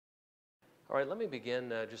All right, let me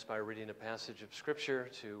begin just by reading a passage of Scripture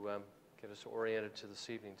to get us oriented to this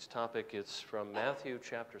evening's topic. It's from Matthew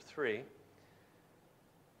chapter 3.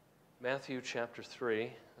 Matthew chapter 3,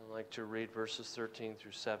 I'd like to read verses 13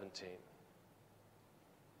 through 17.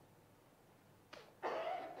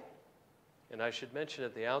 And I should mention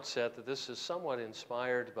at the outset that this is somewhat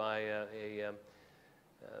inspired by a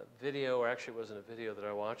video, or actually it wasn't a video that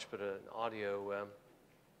I watched, but an audio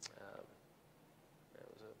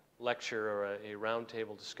lecture or a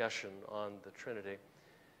roundtable discussion on the Trinity,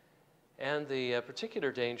 and the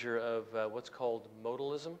particular danger of what's called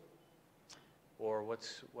modalism, or what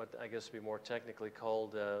I guess would be more technically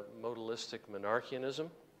called modalistic monarchianism,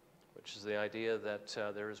 which is the idea that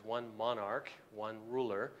there is one monarch, one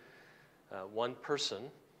ruler, one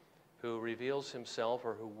person who reveals himself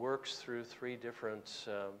or who works through three different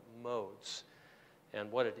modes.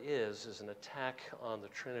 And what it is an attack on the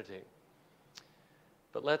Trinity.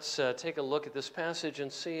 But let's take a look at this passage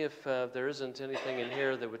and see if there isn't anything in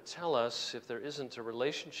here that would tell us if there isn't a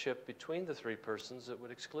relationship between the three persons that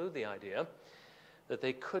would exclude the idea that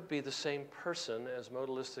they could be the same person as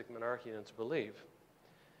modalistic monarchians believe.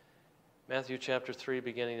 Matthew chapter 3,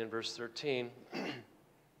 beginning in verse 13.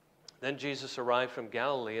 Then Jesus arrived from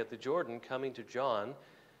Galilee at the Jordan, coming to John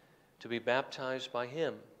to be baptized by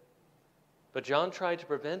him. But John tried to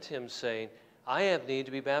prevent him, saying, I have need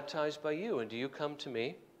to be baptized by you, and do you come to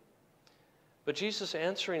me? But Jesus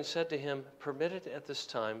answering said to him, Permit it at this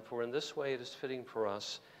time, for in this way it is fitting for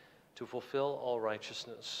us to fulfill all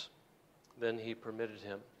righteousness. Then he permitted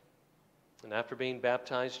him. And after being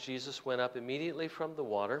baptized, Jesus went up immediately from the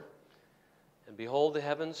water, and behold, the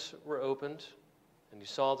heavens were opened, and he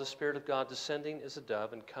saw the Spirit of God descending as a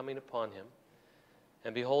dove and coming upon him.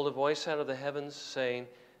 And behold, a voice out of the heavens saying,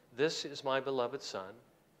 This is my beloved Son,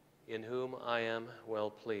 in whom I am well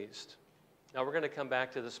pleased. Now we're going to come back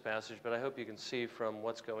to this passage, but I hope you can see from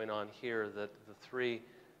what's going on here that the three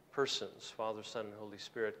persons, Father, Son, and Holy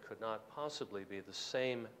Spirit, could not possibly be the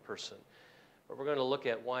same person. But we're going to look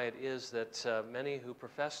at why it is that many who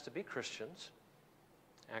profess to be Christians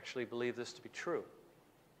actually believe this to be true.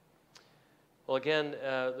 Well, again,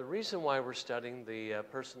 the reason why we're studying the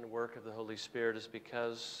person and work of the Holy Spirit is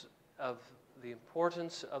because of the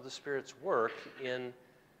importance of the Spirit's work in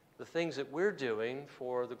the things that we're doing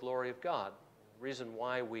for the glory of God. The reason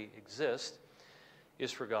why we exist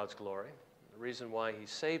is for God's glory. The reason why he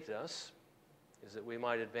saved us is that we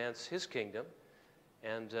might advance his kingdom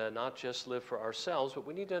and not just live for ourselves, but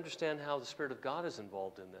we need to understand how the Spirit of God is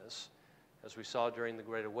involved in this, as we saw during the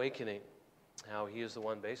Great Awakening, how he is the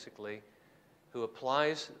one basically who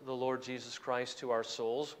applies the Lord Jesus Christ to our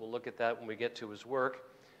souls. We'll look at that when we get to his work,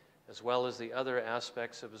 as well as the other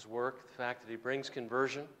aspects of his work, the fact that he brings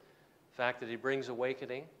conversion, the fact that he brings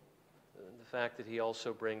awakening, the fact that he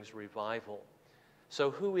also brings revival.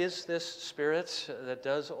 So who is this Spirit that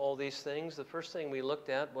does all these things? The first thing we looked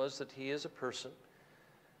at was that he is a person,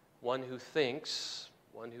 one who thinks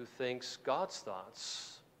God's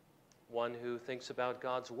thoughts, one who thinks about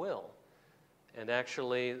God's will, and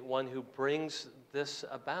actually one who brings this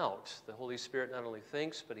about. The Holy Spirit not only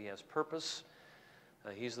thinks, but he has purpose.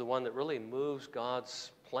 He's the one that really moves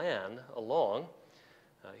God's plan along.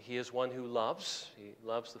 He is one who loves. He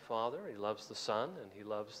loves the Father, he loves the Son, and he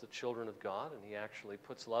loves the children of God, and he actually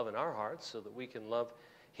puts love in our hearts so that we can love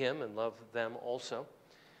him and love them also.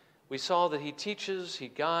 We saw that he teaches, he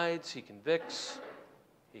guides, he convicts,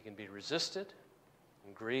 he can be resisted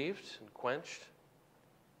and grieved and quenched.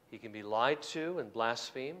 He can be lied to and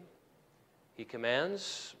blasphemed. He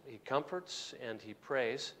commands, he comforts, and he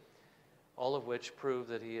prays, all of which prove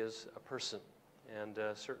that he is a person. And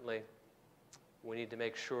certainly we need to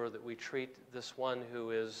make sure that we treat this one who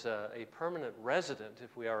is a permanent resident,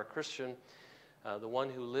 if we are a Christian, the one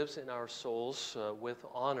who lives in our souls with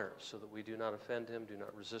honor, so that we do not offend him, do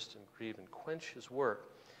not resist and grieve and quench his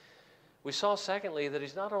work. We saw, secondly, that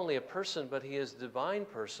he's not only a person, but he is a divine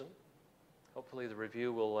person. Hopefully the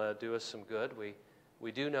review will do us some good.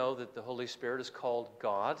 We do know that the Holy Spirit is called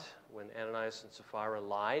God. When Ananias and Sapphira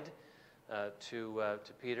lied to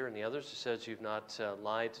Peter and the others, he says, you've not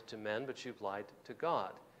lied to men, but you've lied to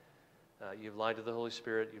God. You've lied to the Holy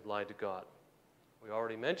Spirit, you've lied to God. We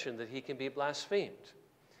already mentioned that he can be blasphemed.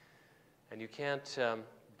 And you can't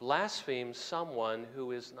blaspheme someone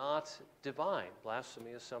who is not divine.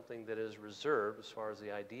 Blasphemy is something that is reserved, as far as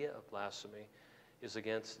the idea of blasphemy is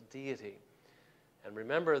against deity. And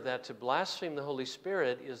remember that to blaspheme the Holy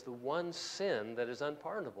Spirit is the one sin that is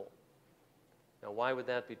unpardonable. Now, why would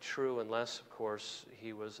that be true unless, of course,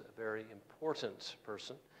 he was a very important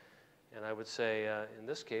person? And I would say, in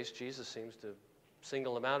this case, Jesus seems to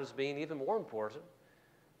single him out as being even more important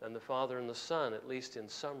than the Father and the Son, at least in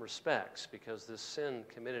some respects, because this sin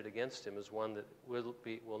committed against him is one that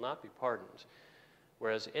will not be pardoned,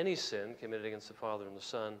 whereas any sin committed against the Father and the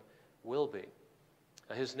Son will be.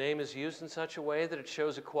 His name is used in such a way that it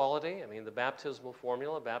shows equality. I mean, the baptismal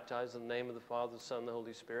formula, baptized in the name of the Father, the Son, and the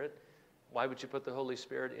Holy Spirit. Why would you put the Holy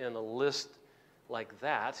Spirit in a list like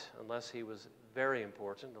that unless he was very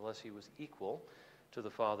important, unless he was equal to the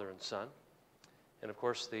Father and Son? And of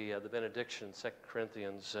course, the benediction, 2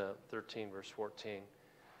 Corinthians 13, verse 14.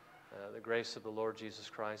 The grace of the Lord Jesus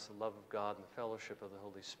Christ, the love of God, and the fellowship of the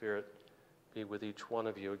Holy Spirit be with each one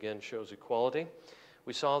of you. Again, shows equality.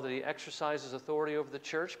 We saw that he exercises authority over the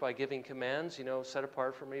church by giving commands, set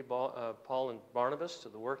apart for me, Paul and Barnabas, to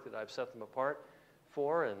the work that I've set them apart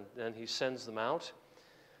for, and then he sends them out.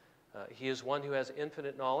 He is one who has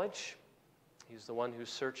infinite knowledge. He's the one who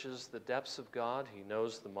searches the depths of God. He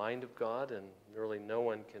knows the mind of God, and really no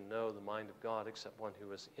one can know the mind of God except one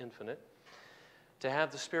who is infinite. To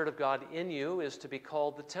have the Spirit of God in you is to be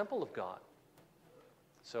called the temple of God.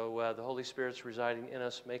 So the Holy Spirit's residing in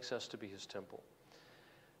us makes us to be his temple.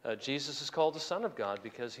 Jesus is called the Son of God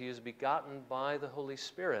because he is begotten by the Holy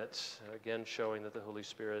Spirit, again showing that the Holy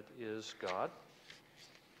Spirit is God.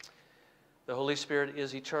 The Holy Spirit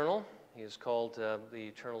is eternal. He is called the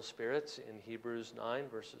Eternal Spirit in Hebrews 9,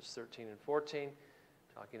 verses 13 and 14,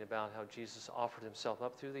 talking about how Jesus offered himself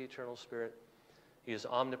up through the Eternal Spirit. He is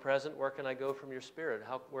omnipresent. Where can I go from your Spirit?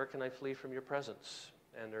 Where can I flee from your presence?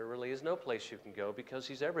 And there really is no place you can go because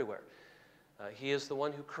he's everywhere. He is the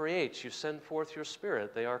one who creates. You send forth your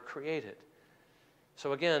Spirit. They are created.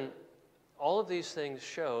 So again, all of these things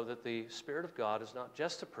show that the Spirit of God is not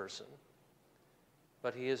just a person,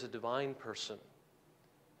 but he is a divine person,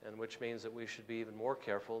 and which means that we should be even more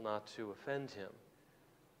careful not to offend him,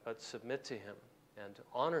 but submit to him and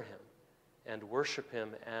honor him and worship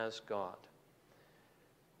him as God.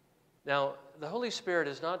 Now, the Holy Spirit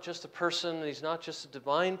is not just a person, he's not just a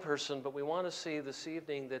divine person, but we want to see this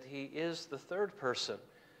evening that he is the third person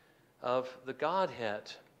of the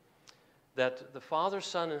Godhead. That the Father,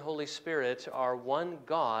 Son, and Holy Spirit are one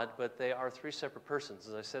God, but they are three separate persons.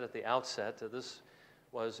 As I said at the outset, this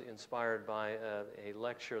was inspired by a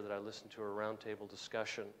lecture that I listened to, a roundtable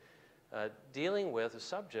discussion, dealing with a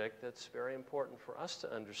subject that's very important for us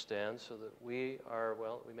to understand so that we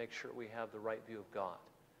make sure we have the right view of God.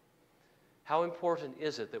 How important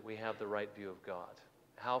is it that we have the right view of God?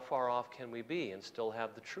 How far off can we be and still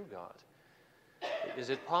have the true God? Is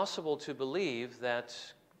it possible to believe that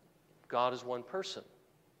God is one person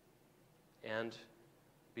and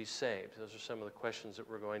be saved? Those are some of the questions that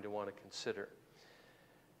we're going to want to consider.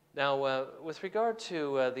 Now, with regard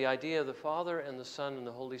to the idea of the Father and the Son and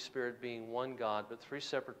the Holy Spirit being one God, but three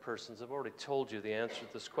separate persons, I've already told you the answer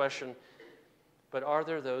to this question, but are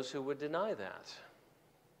there those who would deny that?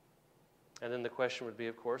 And then the question would be,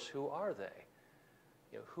 of course, who are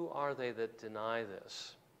they? Who are they that deny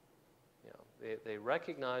this? They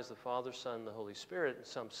recognize the Father, Son, and the Holy Spirit in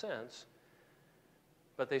some sense,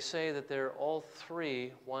 but they say that they're all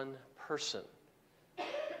three one person.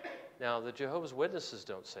 Now, the Jehovah's Witnesses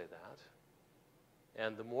don't say that,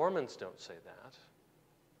 and the Mormons don't say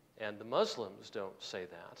that, and the Muslims don't say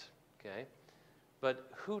that, okay? But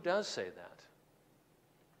who does say that?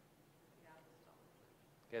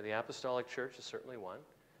 Okay, the Apostolic Church is certainly one,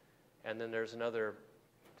 and then there's another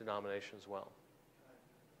denomination as well,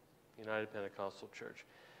 United Pentecostal Church.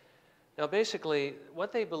 Now, basically,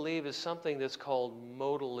 what they believe is something that's called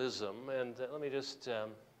modalism, and let me just see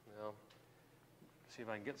if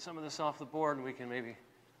I can get some of this off the board, and we can maybe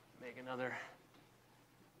make another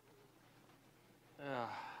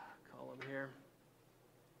column here.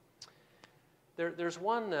 There's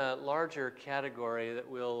one larger category that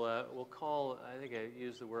we'll call, I think I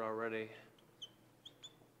used the word already,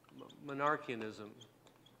 Monarchianism.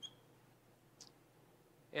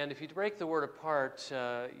 And if you break the word apart,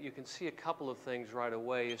 you can see a couple of things right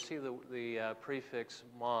away. You see the prefix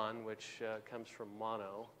mon, which comes from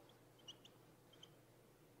mono.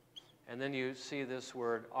 And then you see this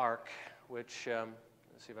word ark, which,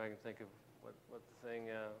 let's see if I can think of what the thing,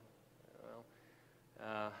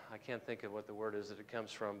 I can't think of what the word is that it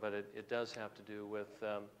comes from, but it does have to do with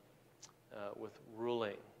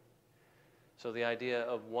ruling. So the idea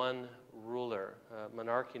of one ruler,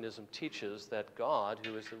 Monarchianism teaches that God,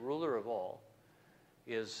 who is the ruler of all,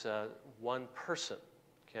 is one person,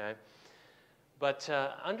 okay? But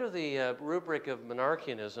under the rubric of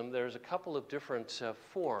Monarchianism, there's a couple of different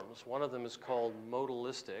forms. One of them is called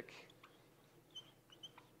modalistic.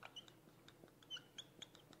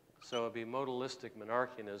 So it would be modalistic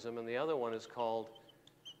Monarchianism, and the other one is called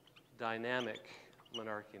dynamic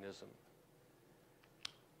Monarchianism.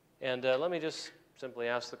 And let me just simply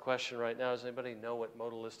ask the question right now, does anybody know what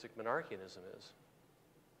modalistic monarchianism is?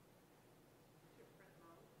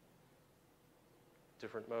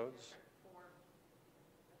 Different modes?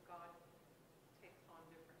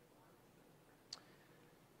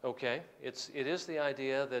 Okay, it is the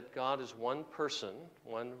idea that God is one person,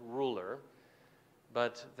 one ruler,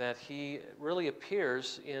 but that he really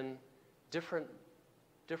appears in different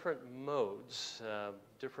modes,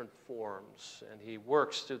 different forms, and he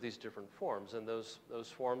works through these different forms, and those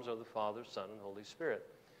forms are the Father, Son, and Holy Spirit.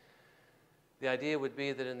 The idea would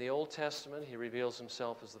be that in the Old Testament, he reveals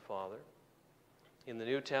himself as the Father. In the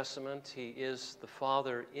New Testament, he is the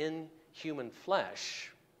Father in human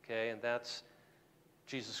flesh, okay, and that's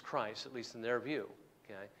Jesus Christ, at least in their view,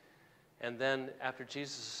 okay? And then after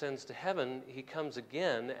Jesus ascends to heaven, he comes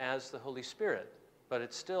again as the Holy Spirit, but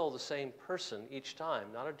it's still the same person each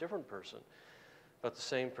time, not a different person, but the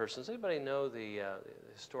same person. Does anybody know the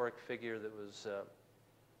historic figure that was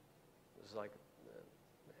like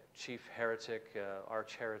chief heretic,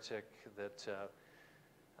 arch heretic, that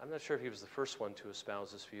I'm not sure if he was the first one to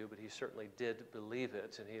espouse this view, but he certainly did believe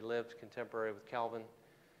it, and he lived contemporary with Calvin.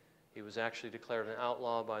 He was actually declared an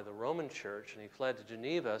outlaw by the Roman Church, and he fled to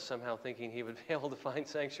Geneva, somehow thinking he would be able to find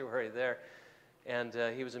sanctuary there. And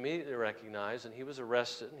he was immediately recognized, and he was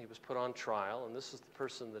arrested, and he was put on trial. And this is the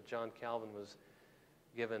person that John Calvin was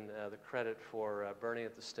given the credit for burning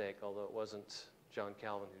at the stake, although it wasn't John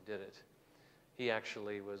Calvin who did it. He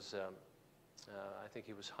actually was, I think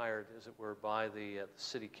he was hired, as it were, by the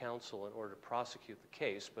city council in order to prosecute the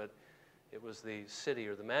case, but it was the city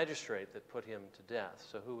or the magistrate that put him to death.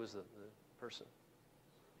 So who was the person?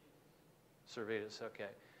 Servetus, okay.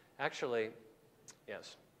 Actually,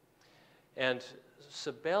 yes. And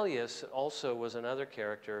Sabellius also was another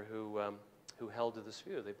character who held to this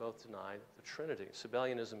view. They both denied the Trinity.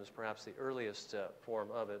 Sabellianism is perhaps the earliest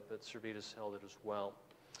form of it, but Servetus held it as well.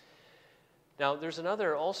 Now, there's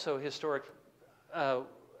another also historic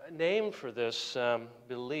name for this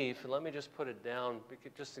belief, and let me just put it down,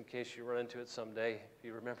 just in case you run into it someday. If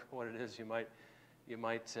you remember what it is, you might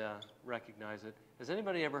recognize it. Has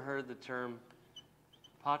anybody ever heard the term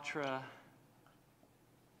Patripassionism?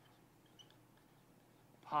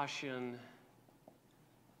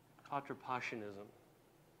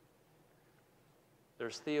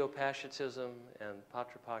 There's theopaschitism and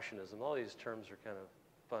Patripassionism. All these terms are kind of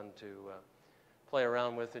fun to play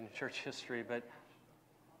around with in church history, but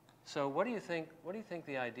so what do you think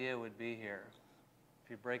the idea would be here?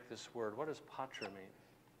 If you break this word, what does patra mean?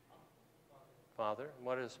 Father. And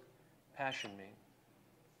what does passion mean?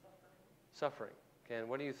 Suffering. Okay, and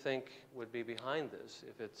what do you think would be behind this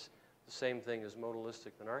if it's the same thing as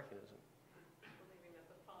modalistic monarchianism? Believing that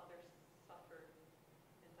the Father suffered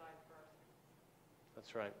and died for our sins.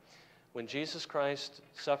 That's right. When Jesus Christ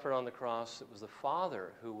suffered on the cross, it was the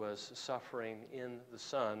Father who was suffering in the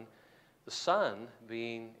Son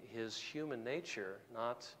being his human nature,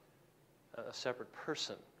 not a separate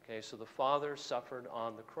person. Okay, so the Father suffered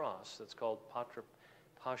on the cross. That's called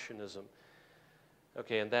Patripassionism.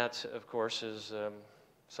 Okay, and that, of course, is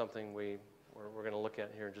something we're going to look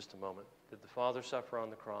at here in just a moment. Did the Father suffer on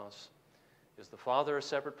the cross? Is the Father a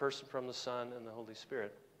separate person from the Son and the Holy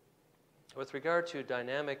Spirit? With regard to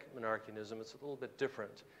dynamic monarchianism, it's a little bit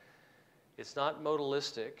different. It's not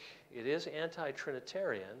modalistic. It is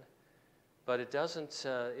anti-Trinitarian, but it doesn't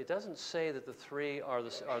say that the three are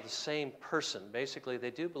the same person. Basically, they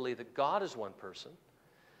do believe that God is one person,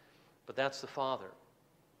 but that's the Father.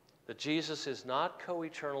 That Jesus is not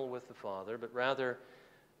co-eternal with the Father, but rather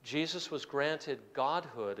Jesus was granted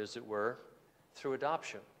godhood, as it were, through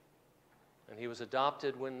adoption. And he was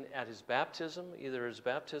adopted when at his baptism, either his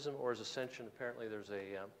baptism or his ascension. Apparently there's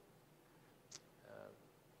a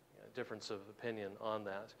difference of opinion on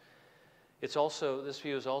that. It's also, this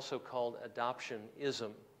view is also called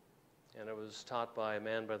adoptionism, and it was taught by a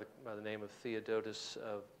man by the name of Theodotus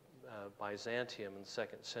of Byzantium in the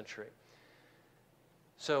 2nd century.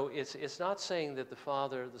 So it's not saying that the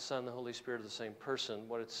Father, the Son, the Holy Spirit are the same person.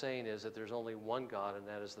 What it's saying is that there's only one God, and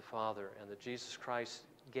that is the Father, and that Jesus Christ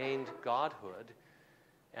gained godhood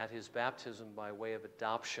at his baptism by way of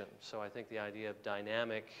adoption. So I think the idea of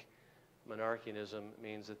dynamic monarchianism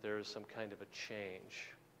means that there is some kind of a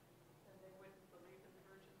change. And they wouldn't believe in the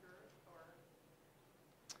virgin birth, or?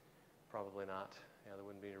 Probably not. Yeah, there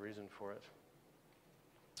wouldn't be a reason for it.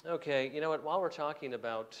 Okay, you know what? While we're talking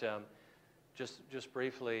about just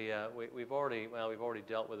briefly, we've already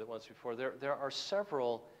dealt with it once before. There are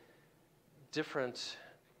several different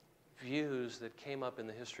views that came up in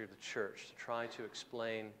the history of the church to try to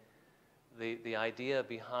explain the idea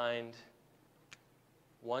behind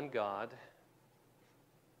one God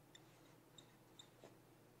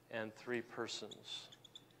and three persons.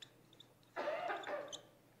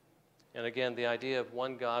 And again, the idea of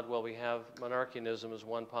one God, well, we have monarchianism as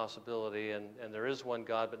one possibility, and there is one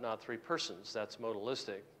God but not three persons. That's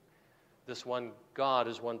modalistic. This one God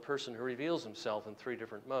is one person who reveals himself in three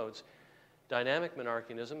different modes. Dynamic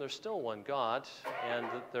monarchianism, there's still one God, and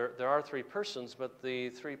there are three persons, but the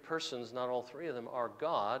three persons, not all three of them are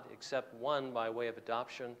God, except one by way of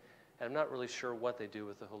adoption. And I'm not really sure what they do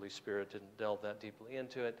with the Holy Spirit, didn't delve that deeply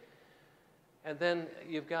into it. And then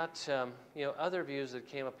you've got other views that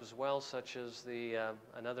came up as well, such as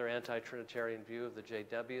another anti-Trinitarian view of the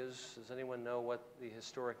JWs. Does anyone know what the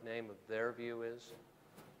historic name of their view is?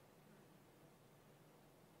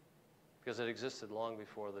 Because it existed long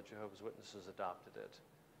before the Jehovah's Witnesses adopted it.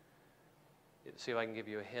 See if I can give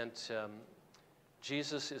you a hint.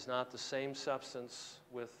 Jesus is not the same substance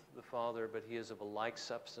with the Father, but he is of a like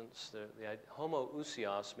substance. The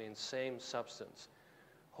homoousios means same substance.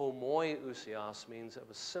 Homoiousios means of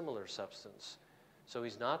a similar substance. So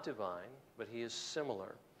he's not divine, but he is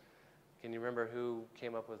similar. Can you remember who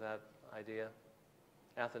came up with that idea?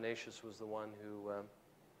 Athanasius was the one who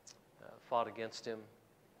fought against him.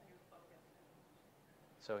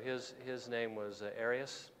 So his name was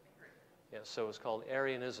Arius. Yeah, so it's called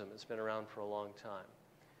Arianism. It's been around for a long time.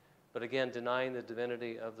 But again, denying the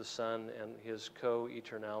divinity of the Son and his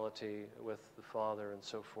co-eternality with the Father and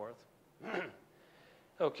so forth.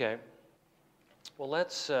 Okay. Well,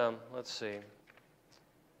 let's see.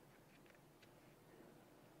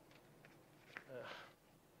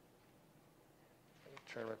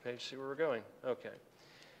 Turn my page, see where we're going. Okay.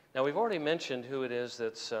 Now, we've already mentioned who it is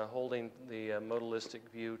that's holding the modalistic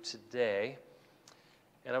view today.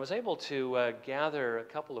 And I was able to gather a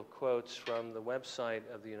couple of quotes from the website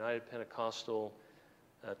of the United Pentecostal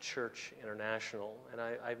Church International. And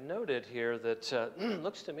I've noted here that it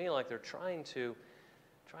looks to me like they're trying to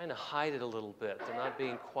hide it a little bit. They're not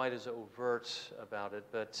being quite as overt about it.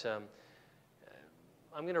 But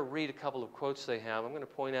I'm going to read a couple of quotes they have. I'm going to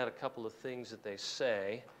point out a couple of things that they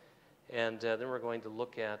say. And then we're going to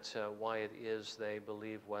look at why it is they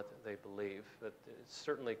believe what they believe. But it's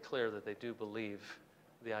certainly clear that they do believe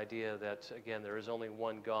the idea that, again, there is only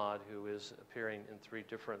one God who is appearing in three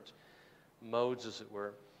different modes, as it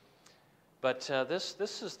were. But this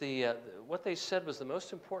is what they said was the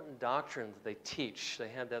most important doctrine that they teach. They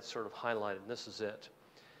had that sort of highlighted, and this is it.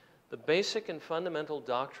 The basic and fundamental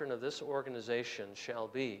doctrine of this organization shall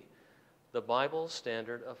be the Bible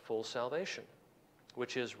standard of full salvation,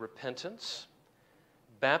 which is repentance,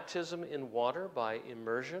 baptism in water by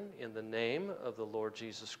immersion in the name of the Lord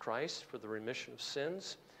Jesus Christ for the remission of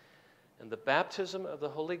sins, and the baptism of the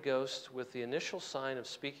Holy Ghost with the initial sign of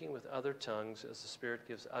speaking with other tongues as the Spirit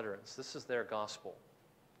gives utterance. This is their gospel,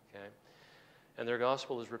 okay? And their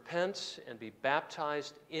gospel is repent and be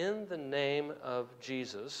baptized in the name of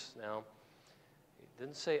Jesus. Now, it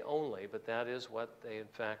didn't say only, but that is what they in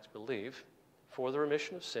fact believe, for the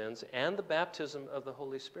remission of sins and the baptism of the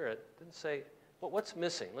Holy Spirit. It didn't say, well, what's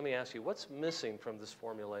missing? Let me ask you, what's missing from this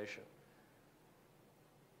formulation?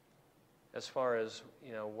 As far as,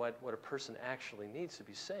 what a person actually needs to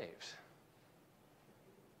be saved.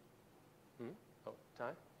 Oh,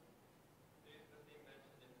 Ty?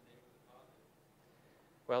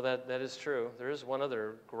 Well, that is true. There is one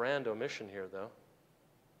other grand omission here, though.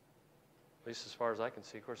 At least as far as I can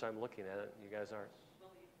see. Of course, I'm looking at it. You guys aren't.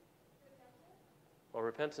 Well,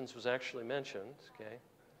 repentance was actually mentioned, okay?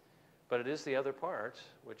 But it is the other part,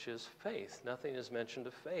 which is faith. Nothing is mentioned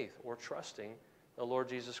of faith or trusting the Lord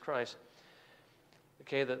Jesus Christ.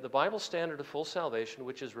 Okay, the Bible standard of full salvation,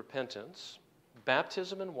 which is repentance,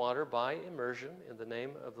 baptism in water by immersion in the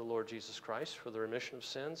name of the Lord Jesus Christ for the remission of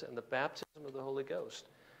sins, and the baptism of the Holy Ghost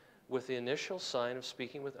with the initial sign of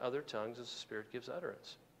speaking with other tongues as the Spirit gives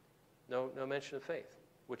utterance. No mention of faith,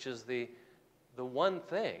 which is the one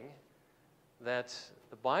thing that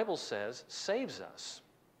the Bible says saves us.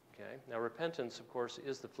 Okay? Now, repentance, of course,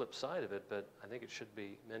 is the flip side of it, but I think it should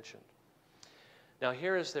be mentioned. Now,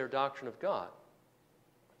 here is their doctrine of God.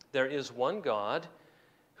 There is one God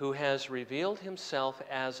who has revealed himself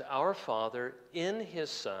as our Father in his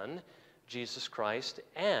Son, Jesus Christ,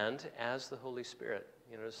 and as the Holy Spirit.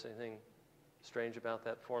 You notice anything strange about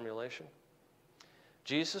that formulation?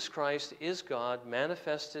 Jesus Christ is God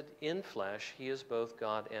manifested in flesh. He is both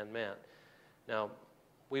God and man. Now,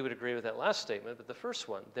 we would agree with that last statement, but the first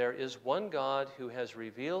one, there is one God who has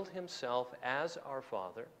revealed himself as our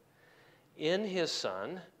Father in his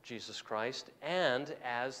Son, Jesus Christ, and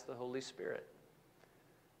as the Holy Spirit.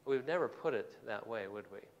 We would never put it that way, would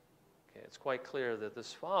we? Okay, it's quite clear that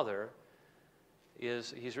this Father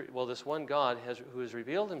is, this one God who has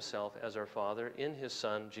revealed himself as our Father in his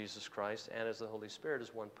Son, Jesus Christ, and as the Holy Spirit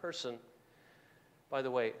is one person. By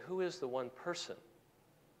the way, who is the one person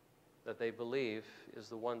that they believe is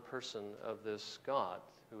the one person of this God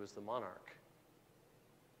who is the monarch?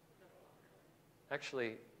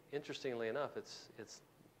 Actually, interestingly enough,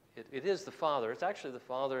 it is the Father. It's actually the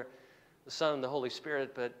Father, the Son, and the Holy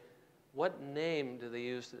Spirit, but what name do they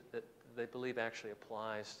use that they believe actually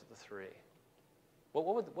applies to the three?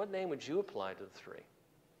 What name would you apply to the three?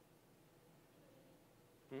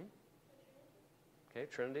 Okay,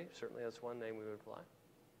 Trinity, certainly that's one name we would apply.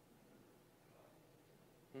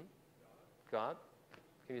 God?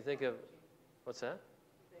 Can you think of, what's that?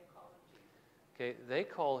 Okay, they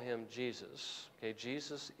call him Jesus. Okay,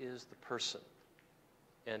 Jesus is the person.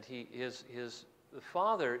 And the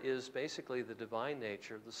Father is basically the divine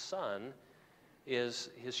nature. The Son is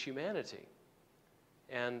his humanity.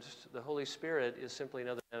 And the Holy Spirit is simply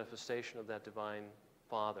another manifestation of that divine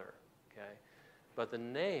Father. Okay? But the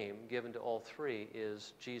name given to all three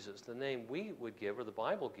is Jesus. The name we would give, or the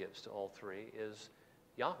Bible gives to all three, is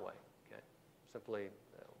Yahweh. Okay? Simply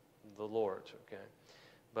the Lord. Okay?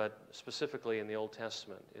 But specifically in the Old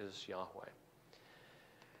Testament is Yahweh.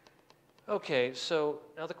 Okay, so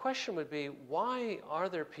now the question would be, why are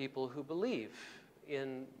there people who believe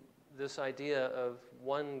in this idea of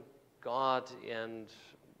one God and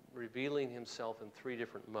revealing himself in three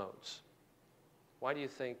different modes? Why do you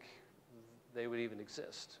think they would even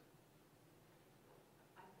exist?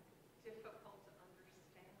 I think it's difficult to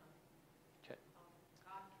understand. Okay.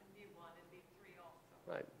 God can be one and be three also.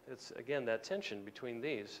 Right. It's, again, that tension between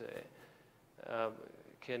these.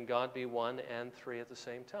 Can God be one and three at the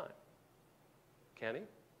same time? Can he?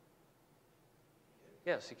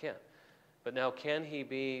 Yes, he can. But now, can he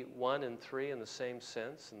be one and three in the same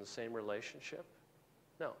sense, in the same relationship?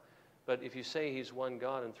 No. But if you say he's one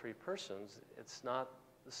God and three persons, it's not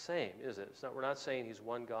the same, is it? We're not saying he's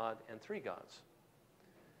one God and three gods.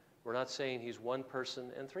 We're not saying he's one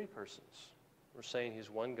person and three persons. We're saying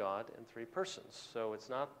he's one God and three persons. So it's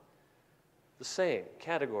not the same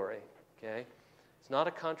category, okay? It's not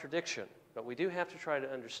a contradiction, but we do have to try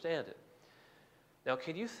to understand it. Now,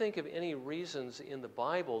 can you think of any reasons in the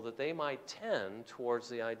Bible that they might tend towards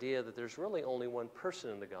the idea that there's really only one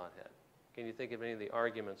person in the Godhead? Can you think of any of the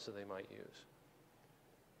arguments that they might use?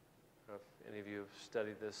 I don't know if any of you have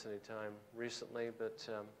studied this any time recently, but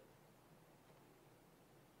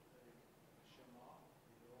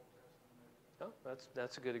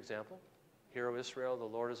that's a good example. Hear, O Israel, the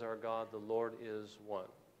Lord is our God, the Lord is one.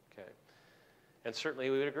 Okay. And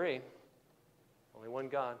certainly we would agree, only one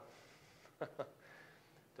God.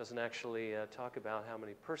 Doesn't actually talk about how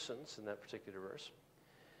many persons in that particular verse.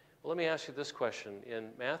 Well, let me ask you this question. In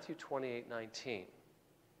Matthew 28:19,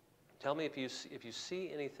 tell me if you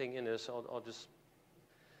see anything in this.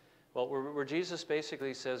 Where Jesus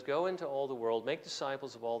basically says, "Go into all the world, make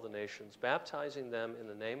disciples of all the nations, baptizing them in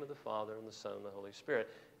the name of the Father and the Son and the Holy Spirit."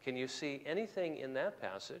 Can you see anything in that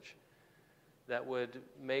passage that would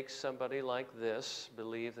make somebody like this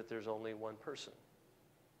believe that there's only one person?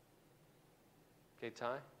 Okay,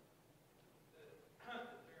 Ty?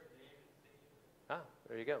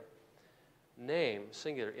 There you go. Name,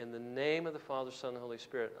 singular, in the name of the Father, Son, and Holy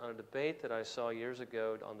Spirit. On a debate that I saw years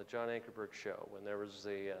ago on the John Ankerberg show, when there was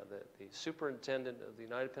the superintendent of the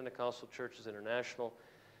United Pentecostal Churches International,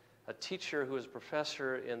 a teacher who was a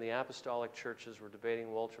professor in the apostolic churches, were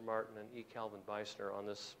debating Walter Martin and E. Calvin Beisner on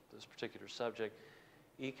this particular subject.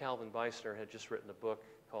 E. Calvin Beisner had just written a book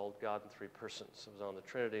called God in Three Persons. It was on the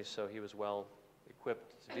Trinity, so he was well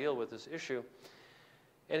equipped to deal with this issue.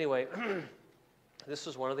 Anyway, this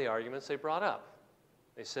was one of the arguments they brought up.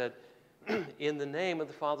 They said, in the name of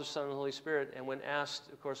the Father, Son, and Holy Spirit, and when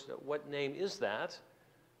asked, of course, what name is that,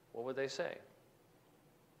 what would they say?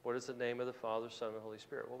 What is the name of the Father, Son, and Holy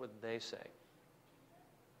Spirit? What would they say?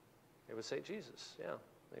 They would say Jesus. Yeah,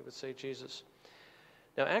 they would say Jesus.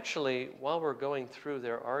 Now, actually, while we're going through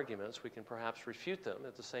their arguments, we can perhaps refute them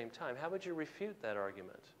at the same time. How would you refute that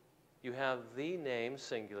argument? You have the name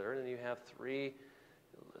singular, and you have three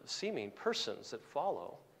seeming persons that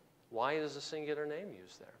follow. Why is a singular name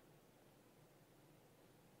used there?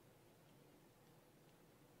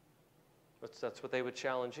 That's what they would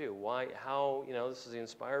challenge you. Why? How? This is the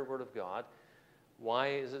inspired word of God.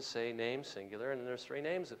 Why does it say name singular, and then there's three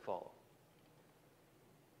names that follow?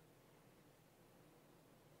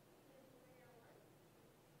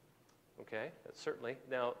 Okay, that's certainly.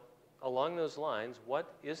 Now, along those lines,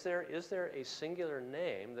 is there a singular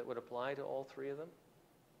name that would apply to all three of them?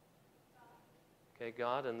 Okay,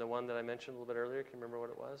 God, and the one that I mentioned a little bit earlier, can you remember what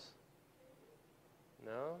it was?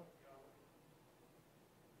 No?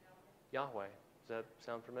 Yahweh. Does that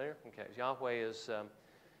sound familiar? Okay. Yahweh is,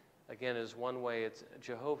 again, is one way. It's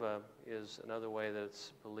Jehovah is another way that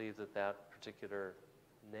it's believed that that particular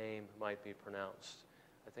name might be pronounced.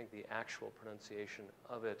 I think the actual pronunciation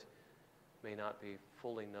of it may not be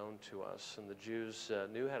fully known to us, and the Jews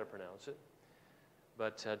knew how to pronounce it,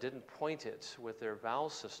 but didn't point it with their vowel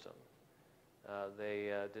system.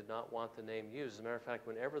 They did not want the name used. As a matter of fact,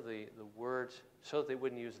 whenever the word, so that they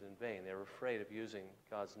wouldn't use it in vain, they were afraid of using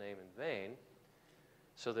God's name in vain,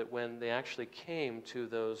 so that when they actually came to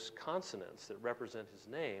those consonants that represent his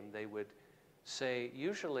name, they would say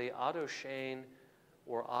usually Adoshain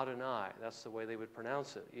or Adonai. That's the way they would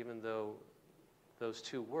pronounce it, even though those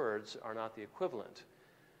two words are not the equivalent.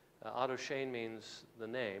 Adoshain means the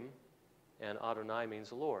name, and Adonai means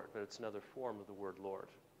the Lord, but it's another form of the word Lord.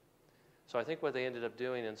 So I think what they ended up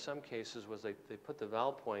doing in some cases was they put the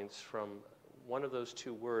vowel points from one of those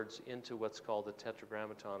two words into what's called the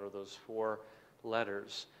tetragrammaton, or those 4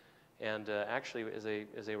 letters. And actually, as the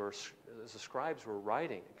scribes were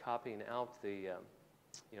writing and copying out the,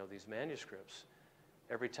 these manuscripts,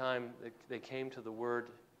 every time they came to the word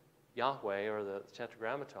Yahweh or the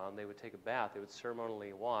tetragrammaton, they would take a bath, they would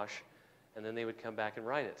ceremonially wash, and then they would come back and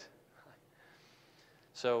write it.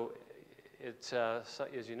 So it,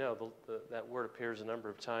 as you know, that word appears a number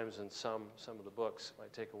of times in some of the books. It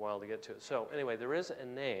might take a while to get to it. So anyway, there is a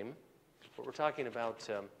name. What we're talking about,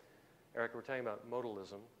 Eric, we're talking about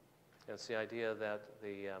modalism. And it's the idea that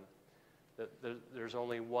there's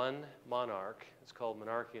only one monarch. It's called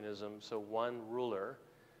Monarchianism. So one ruler,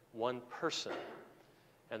 one person,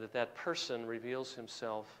 and that person reveals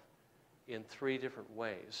himself in 3 different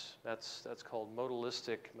ways. That's called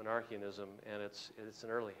modalistic monarchianism, and it's an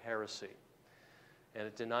early heresy. And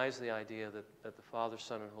it denies the idea that the Father,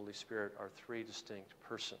 Son, and Holy Spirit are 3 distinct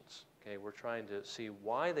persons. Okay, we're trying to see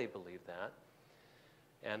why they believe that,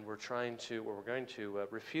 and we're going to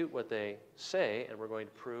refute what they say, and we're going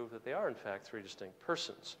to prove that they are in fact 3 distinct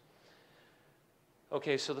persons.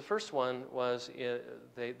 Okay, so the first one was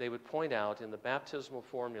they would point out in the baptismal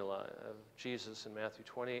formula of Jesus in Matthew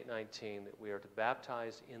 28:19 that we are to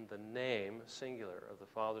baptize in the name, singular, of the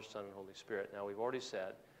Father, Son, and Holy Spirit. Now, we've already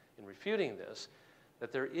said in refuting this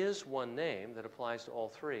that there is one name that applies to all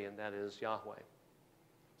 3, and that is Yahweh.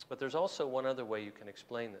 But there's also one other way you can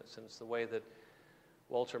explain this, and it's the way that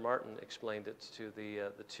Walter Martin explained it to the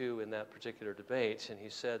 2 in that particular debate, and he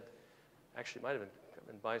said, actually it might have been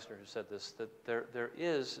Beisner who said this, that there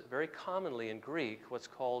is very commonly in Greek what's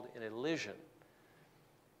called an elision.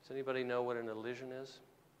 Does anybody know what an elision is?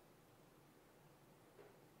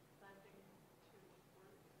 Blending 2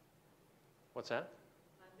 words. What's that?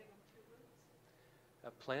 Blending of 2 words.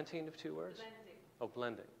 A planting of 2 words? Blending. Oh,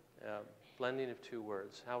 blending. Blending of 2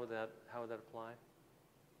 words. How would that apply?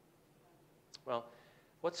 Well,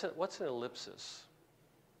 what's an ellipsis?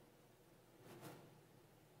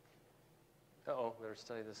 Uh-oh, better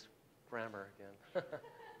study this grammar again.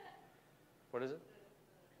 What is it? It's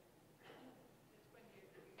when you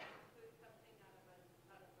include something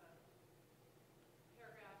out of a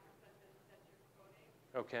paragraph or sentence that you're quoting.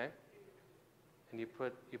 Okay. And you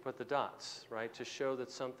put the dots, right, to show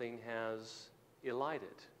that something has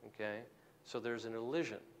elided, okay? So there's an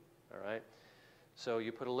elision, all right? So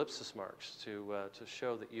you put ellipsis marks to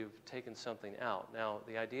show that you've taken something out. Now,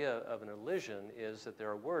 the idea of an elision is that there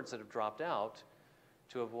are words that have dropped out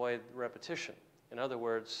to avoid repetition. In other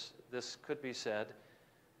words, this could be said,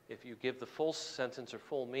 if you give the full sentence or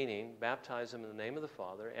full meaning, baptize them in the name of the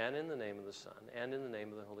Father, and in the name of the Son, and in the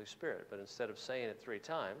name of the Holy Spirit. But instead of saying it 3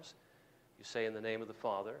 times, you say in the name of the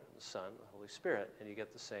Father, the Son, the Holy Spirit, and you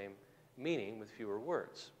get the same meaning with fewer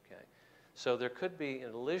words, okay? So there could be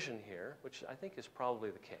an elision here, which I think is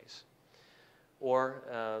probably the case. Or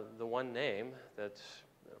the one name that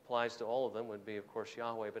applies to all of them would be, of course,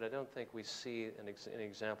 Yahweh, but I don't think we see any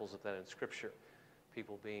examples of that in Scripture,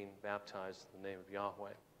 people being baptized in the name of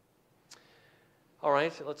Yahweh. All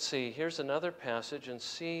right, let's see. Here's another passage, and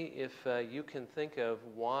see if you can think of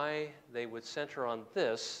why they would center on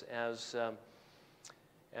this as the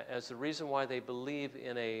reason why they believe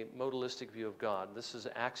in a modalistic view of God. This is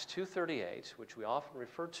Acts 2:38, which we often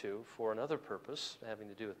refer to for another purpose, having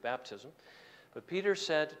to do with baptism. But Peter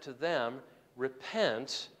said to them,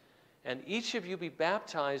 "Repent, and each of you be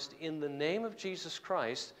baptized in the name of Jesus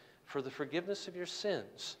Christ for the forgiveness of your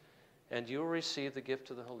sins, and you will receive the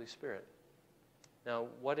gift of the Holy Spirit." Now,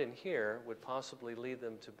 what in here would possibly lead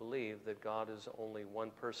them to believe that God is only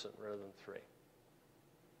one person rather than 3?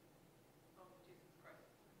 Only Jesus Christ.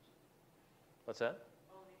 What's that?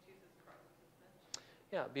 Only Jesus Christ is mentioned.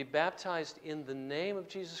 Yeah, be baptized in the name of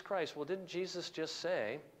Jesus Christ. Well, didn't Jesus just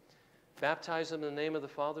say Baptize them in the name of the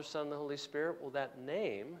Father, Son, and the Holy Spirit. Well, that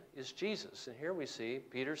name is Jesus. And here we see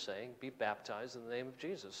Peter saying, be baptized in the name of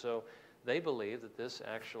Jesus. So they believe that this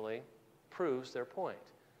actually proves their point,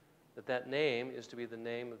 that that name is to be the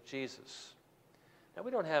name of Jesus. Now,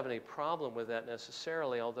 we don't have any problem with that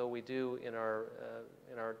necessarily, although we do in our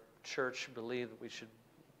church believe that we should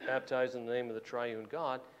baptize in the name of the triune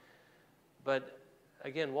God. But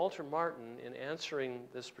again, Walter Martin, in answering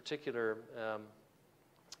this particular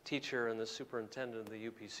teacher and the superintendent of the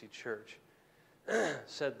UPC church,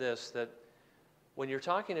 said this, that when you're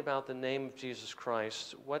talking about the name of Jesus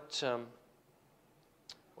Christ, what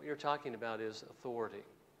you're talking about is authority.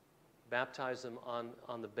 Baptize them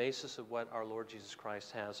on the basis of what our Lord Jesus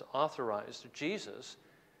Christ has authorized. Jesus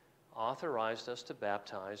authorized us to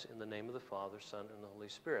baptize in the name of the Father, Son, and the Holy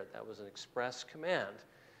Spirit. That was an express command.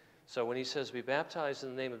 So when he says be baptized in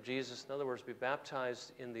the name of Jesus, in other words, be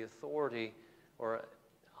baptized in the authority or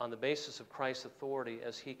on the basis of Christ's authority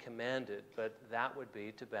as he commanded, but that would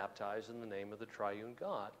be to baptize in the name of the triune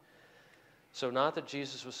God. So not that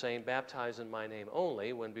Jesus was saying, baptize in my name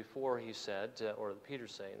only, when before he said, or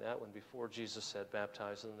Peter's saying that, when before Jesus said,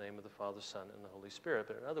 baptize in the name of the Father, Son, and the Holy Spirit.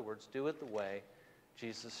 But in other words, do it the way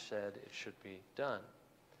Jesus said it should be done.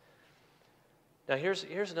 Now here's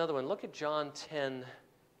another one. Look at John 10,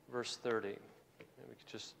 verse 30. Maybe we could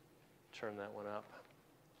just turn that one up.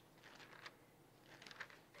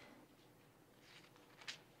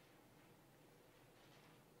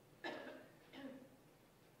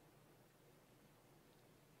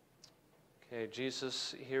 Okay,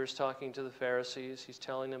 Jesus here is talking to the Pharisees. He's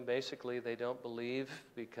telling them basically they don't believe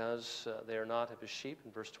because they are not of his sheep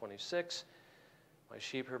in verse 26. My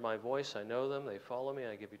sheep hear my voice, I know them, they follow me,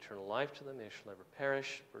 I give eternal life to them, they shall never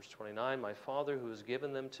perish. Verse 29, my Father who has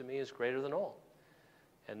given them to me is greater than all,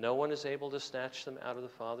 and no one is able to snatch them out of the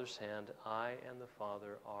Father's hand. I and the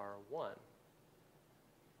Father are one.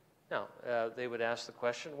 Now, they would ask the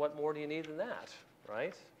question, what more do you need than that,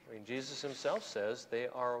 right? I mean, Jesus himself says they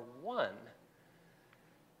are one.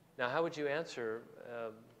 Now, how would you answer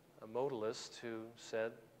a modalist who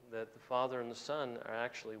said that the Father and the Son are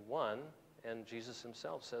actually one, and Jesus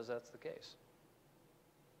himself says that's the case?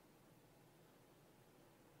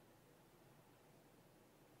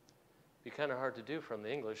 Be kind of hard to do from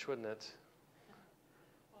the English, wouldn't it?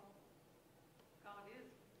 Well, God is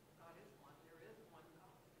one. There is one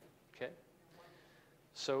God. Okay.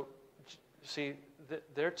 So, see,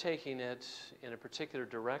 they're taking it in a particular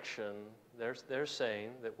direction. They're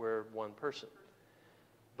saying that we're one person.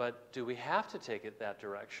 But do we have to take it that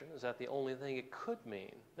direction? Is that the only thing it could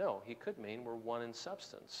mean? No, he could mean we're one in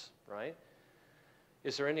substance, right?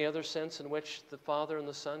 Is there any other sense in which the Father and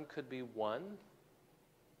the Son could be one?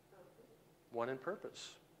 One in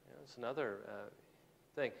purpose. Yeah, that's another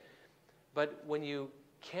thing. But when you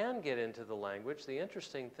can get into the language, the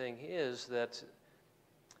interesting thing is that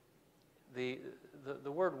the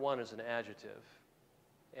word one is an adjective.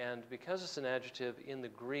 And because it's an adjective, in the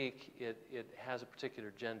Greek, it has a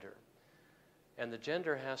particular gender. And the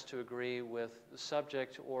gender has to agree with the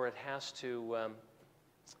subject, or it has to,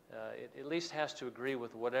 it at least has to agree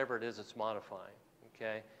with whatever it is it's modifying,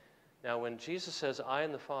 okay? Now, when Jesus says, I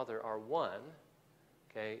and the Father are one,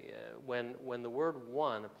 okay, when the word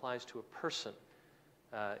one applies to a person,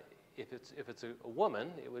 if it's a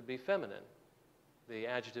woman, it would be feminine. The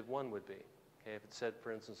adjective one would be. Okay, if it said,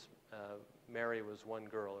 for instance, Mary was one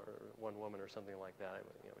girl or one woman or something like that,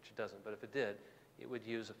 which it doesn't, but if it did, it would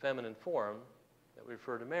use a feminine form that would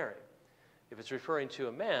refer to Mary. If it's referring to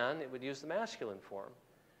a man, it would use the masculine form.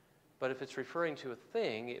 But if it's referring to a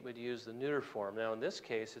thing, it would use the neuter form. Now, in this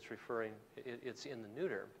case, it's in the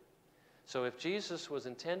neuter. So if Jesus was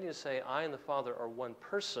intending to say, I and the Father are one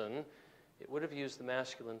person, it would have used the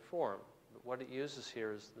masculine form. But what it uses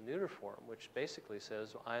here is the neuter form, which basically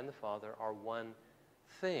says, I and the Father are one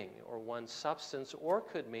thing, or one substance, or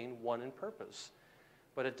could mean one in purpose.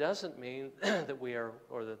 But it doesn't mean that we are,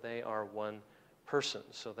 or that they are one person.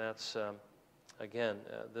 So that's, again,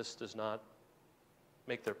 this does not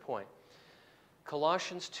make their point.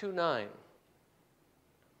 Colossians 2:9.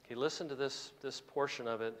 Okay, listen to this portion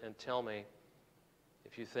of it and tell me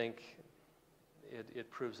if you think it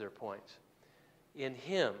proves their point. In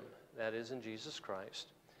him, that is in Jesus Christ,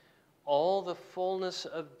 all the fullness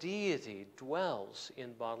of deity dwells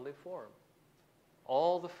in bodily form.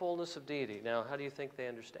 All the fullness of deity. Now, how do you think they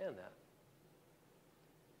understand that?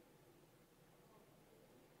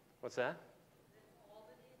 What's that?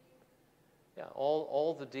 Yeah,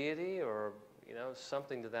 all the deity, or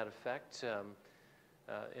something to that effect.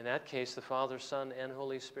 In that case, the Father, Son, and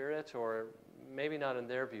Holy Spirit, or maybe not in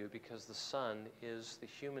their view, because the Son is the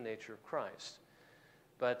human nature of Christ.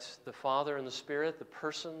 but the Father and the Spirit, the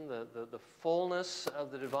person, the fullness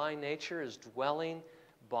of the divine nature is dwelling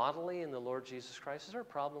bodily in the Lord Jesus Christ. Is there a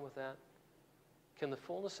problem with that? Can the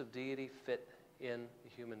fullness of deity fit in the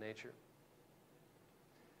human nature?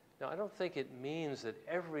 Now, I don't think it means that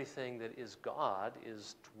everything that is God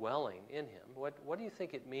is dwelling in him. What do you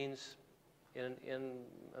think it means in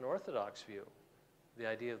an Orthodox view, the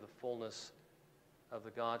idea of the fullness of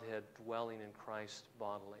the Godhead dwelling in Christ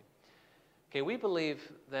bodily? Okay, we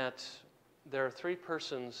believe that there are three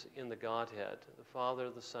persons in the Godhead, the Father,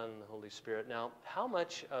 the Son, and the Holy Spirit. Now, how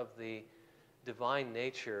much of the divine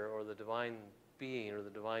nature or the divine being or the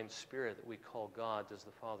divine spirit that we call God does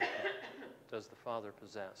the Father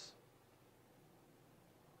possess?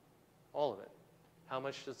 All of it. How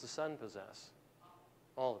much does the Son possess?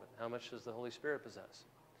 All of it. How much does the Holy Spirit possess?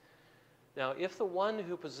 Now, if the one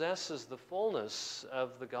who possesses the fullness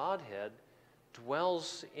of the Godhead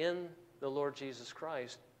dwells in the Lord Jesus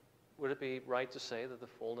Christ, would it be right to say that the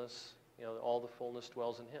fullness, all the fullness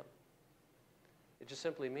dwells in him? It just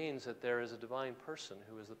simply means that there is a divine person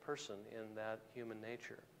who is the person in that human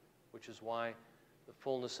nature, which is why the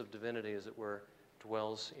fullness of divinity, as it were,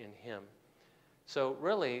 dwells in him. So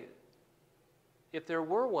really, if there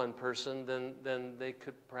were one person, then they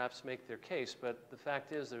could perhaps make their case, but the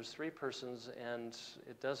fact is there's three persons, and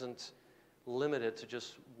it doesn't limit it to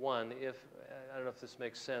just one. I don't know if this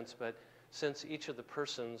makes sense, but since each of the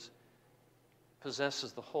persons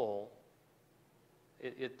possesses the whole,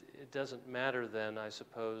 it doesn't matter then, I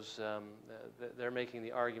suppose. They're making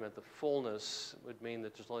the argument the fullness would mean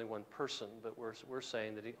that there's only one person, but we're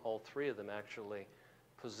saying that all three of them actually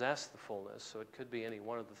possess the fullness. So it could be any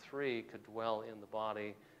one of the three could dwell in the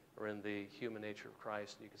body or in the human nature of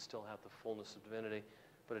Christ. You could still have the fullness of divinity,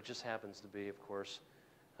 but it just happens to be, of course,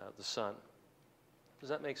 the Son. Does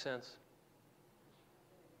that make sense?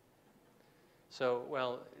 So,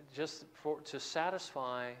 well, just to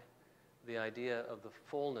satisfy the idea of the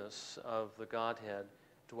fullness of the Godhead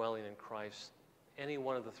dwelling in Christ, any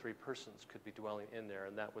one of the three persons could be dwelling in there,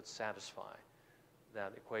 and that would satisfy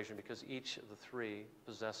that equation, because each of the three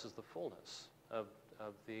possesses the fullness of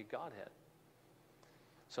the Godhead.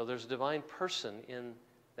 So there's a divine person in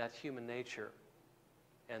that human nature,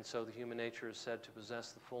 and so the human nature is said to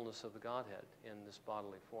possess the fullness of the Godhead in this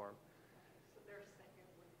bodily form. So they're saying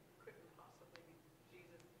it couldn't possibly be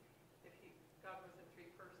Jesus. If God was in three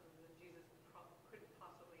persons, then Jesus couldn't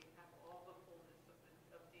possibly have all the fullness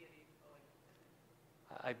of deity.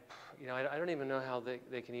 I don't even know how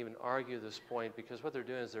they can even argue this point, because what they're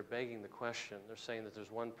doing is they're begging the question. They're saying that there's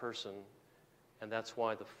one person, and that's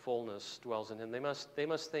why the fullness dwells in him. They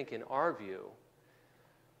must think, in our view,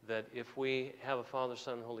 that if we have a Father,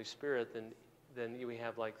 Son, and Holy Spirit, then we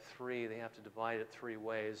have like three. They have to divide it three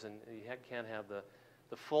ways, and you can't have the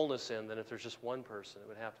fullness in. Then if there's just one person, it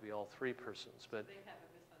would have to be all three persons. But they have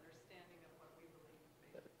a misunderstanding of what we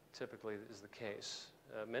believe. Typically is the case.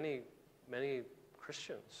 Many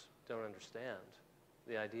Christians don't understand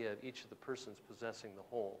the idea of each of the persons possessing the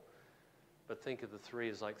whole, but think of the three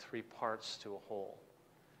as like three parts to a whole.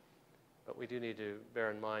 But we do need to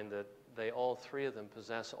bear in mind that all three of them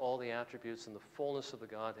possess all the attributes and the fullness of the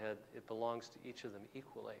Godhead. It belongs to each of them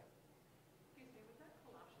equally. Excuse me, was that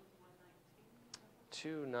Colossians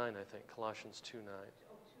 1:19? 2:9, I think, Colossians 2:9.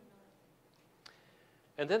 Oh, 2:9.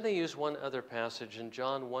 And then they use one other passage in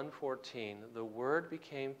John 1:14. The Word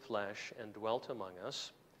became flesh and dwelt among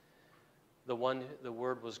us. The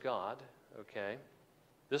Word was God, okay?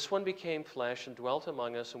 This one became flesh and dwelt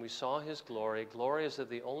among us, and we saw his glory. Glory is of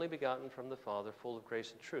the only begotten from the Father, full of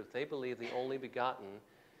grace and truth. They believe the only begotten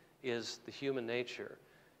is the human nature,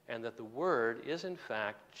 and that the Word is in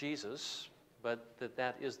fact Jesus, but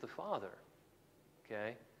that is the Father,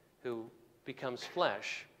 okay, who becomes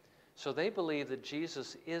flesh. So they believe that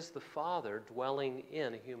Jesus is the Father dwelling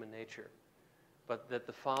in a human nature, but that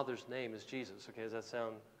the Father's name is Jesus. Okay, does that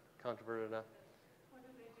sound controverted enough? What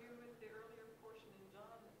do they do with the earlier portion in John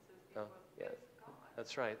that says he was with God?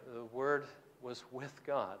 That's right. The Word was with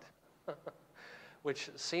God,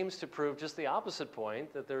 which seems to prove just the opposite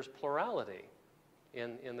point, that there's plurality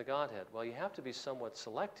in the Godhead. Well, you have to be somewhat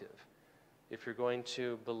selective if you're going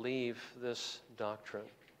to believe this doctrine.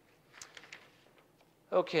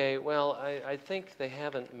 Okay, well, I think they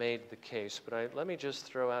haven't made the case, but let me just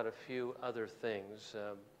throw out a few other things,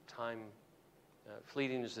 time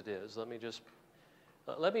fleeting as it is. Let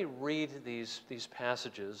me read these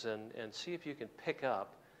passages and see if you can pick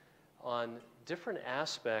up on different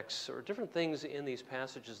aspects or different things in these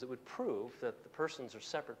passages that would prove that the persons are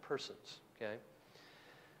separate persons, okay?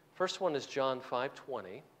 First one is John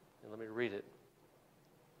 5:20, and let me read it.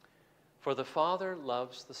 For the Father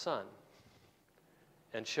loves the Son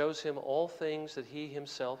and shows him all things that he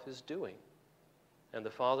himself is doing. And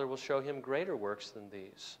the Father will show him greater works than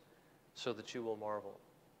these, so that you will marvel.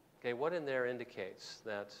 Okay, what in there indicates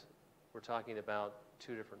that we're talking about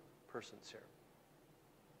two different persons here?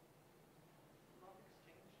 Love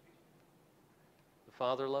exchange. The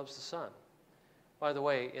Father loves the Son. By the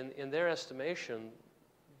way, in their estimation,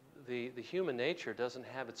 the human nature doesn't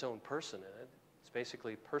have its own person in it. It's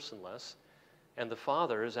basically personless. And the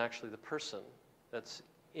Father is actually the person that's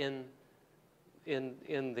in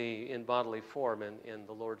bodily form in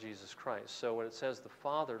the Lord Jesus Christ. So when it says the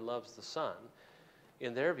Father loves the Son,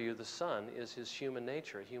 in their view, the Son is his human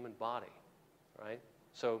nature, a human body, right?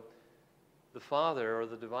 So the Father, or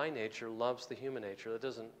the divine nature, loves the human nature. That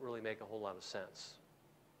doesn't really make a whole lot of sense.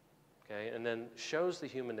 Okay? And then shows the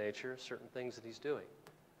human nature certain things that he's doing.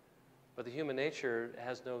 But the human nature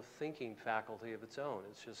has no thinking faculty of its own.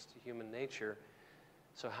 It's just human nature.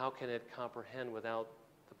 So how can it comprehend without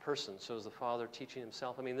the person? So is the Father teaching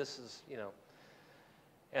himself? I mean, this is,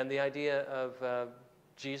 and the idea of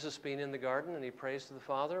Jesus being in the garden and he prays to the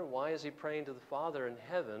Father. Why is he praying to the Father in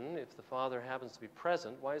heaven if the Father happens to be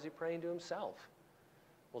present? Why is he praying to himself?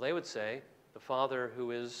 Well, they would say the Father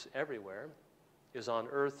who is everywhere is on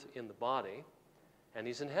earth in the body, and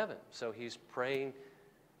he's in heaven. So he's praying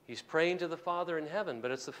to the Father in heaven,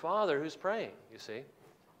 but it's the Father who's praying, you see.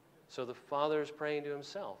 So the Father is praying to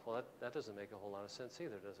himself. Well, that doesn't make a whole lot of sense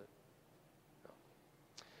either, does it? No.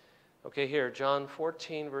 Okay, here, John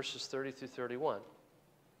 14, verses 30 through 31.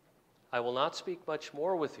 I will not speak much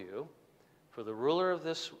more with you, for the ruler of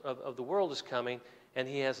the world is coming, and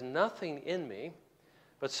he has nothing in me,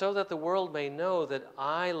 but so that the world may know that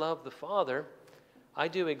I love the Father, I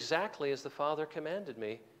do exactly as the Father commanded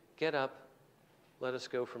me. Get up, let us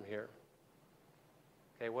go from here.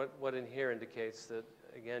 Okay, what in here indicates that,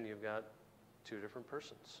 again, you've got two different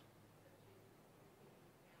persons?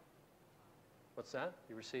 What's that?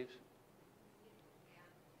 You received?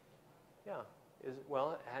 Yeah.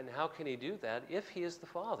 Well, and how can he do that if he is the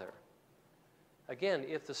Father? Again,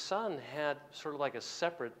 if the Son had sort of like a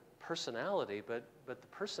separate personality, but the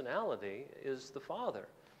personality is the Father.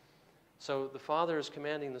 So the Father is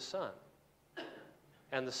commanding the Son.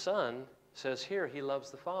 And the Son says here he loves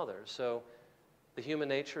the Father. So the human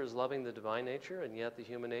nature is loving the divine nature, and yet the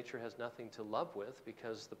human nature has nothing to love with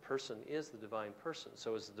because the person is the divine person.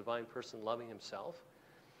 So is the divine person loving himself?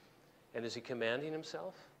 And is he commanding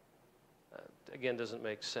himself? Again, doesn't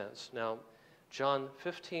make sense. Now, John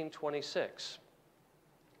 15:26.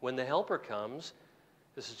 When the Helper comes,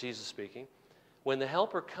 this is Jesus speaking, when the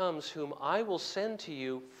Helper comes, whom I will send to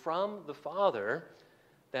you from the Father,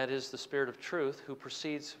 that is the Spirit of truth, who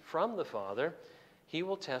proceeds from the Father, he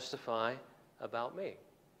will testify about me.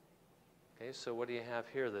 Okay, so what do you have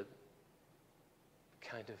here that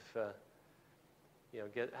kind of,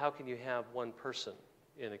 how can you have one person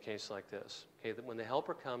in a case like this? Okay, that when the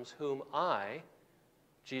Helper comes, whom I,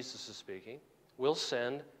 Jesus is speaking, will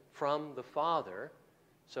send from the Father.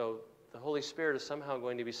 So the Holy Spirit is somehow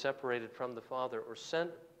going to be separated from the Father or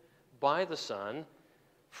sent by the Son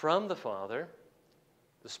from the Father.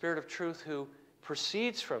 The Spirit of truth who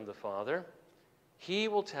proceeds from the Father, he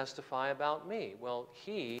will testify about me. Well,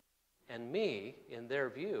 he and me, in their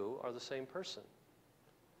view, are the same person.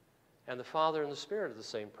 And the Father and the Spirit are the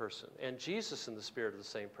same person. And Jesus and the Spirit are the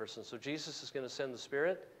same person. So Jesus is going to send the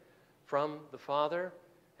Spirit from the Father,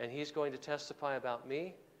 and he's going to testify about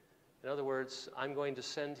me. In other words, I'm going to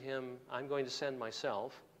send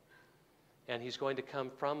myself, and he's going to come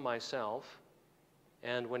from myself,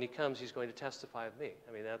 and when he comes, he's going to testify of me.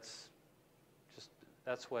 I mean, that's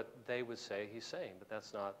what they would say he's saying, but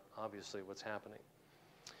that's not obviously what's happening.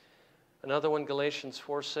 Another one, Galatians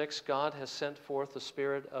 4:6, God has sent forth the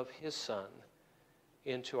Spirit of his Son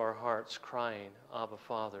into our hearts, crying, Abba,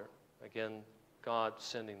 Father. Again, God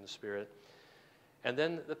sending the Spirit. And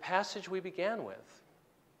then the passage we began with,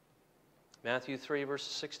 Matthew 3,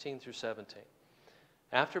 verses 16 through 17.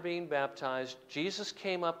 After being baptized, Jesus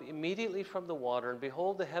came up immediately from the water, and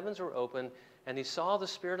behold, the heavens were opened, and he saw the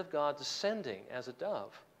Spirit of God descending as a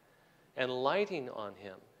dove and lighting on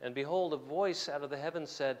him. And behold, a voice out of the heavens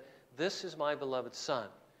said, This is my beloved Son,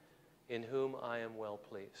 in whom I am well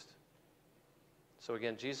pleased. So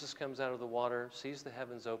again, Jesus comes out of the water, sees the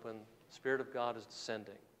heavens open, the Spirit of God is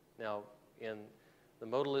descending. Now, in the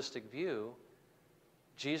modalistic view,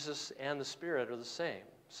 Jesus and the Spirit are the same.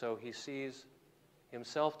 So he sees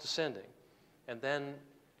himself descending. And then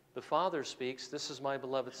the Father speaks, This is my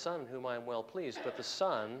beloved Son, in whom I am well pleased. But the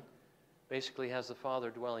Son basically has the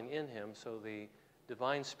Father dwelling in him, so the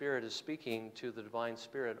divine Spirit is speaking to the divine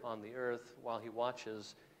Spirit on the earth while he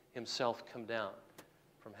watches himself come down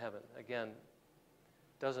from heaven. Again,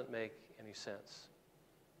 doesn't make any sense.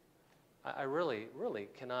 I really, really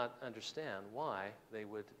cannot understand why they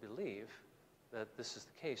would believe that this is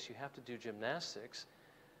the case. You have to do gymnastics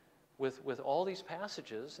with all these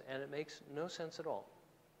passages, and it makes no sense at all.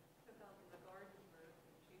 About in the garden where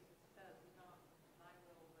Jesus says, not thy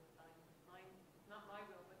will, but thine, not my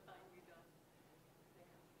will, but thine be done. They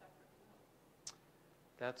have separate will.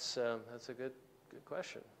 That's a good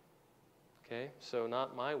question. Okay, so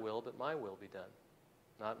not my will, but my will be done.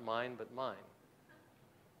 Not mine, but mine.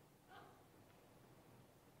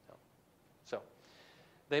 So,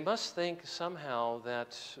 they must think somehow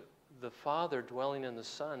that the Father dwelling in the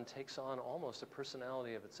Son takes on almost a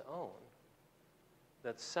personality of its own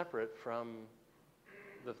that's separate from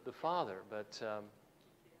the Father, but,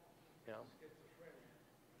 you know,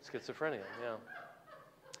 schizophrenia, yeah.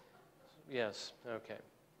 Yes, okay.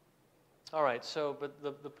 All right, so, but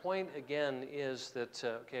the point again is that,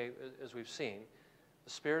 okay, as we've seen,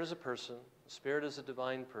 the Spirit is a person, the Spirit is a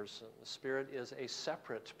divine person, the Spirit is a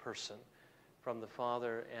separate person from the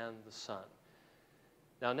Father and the Son.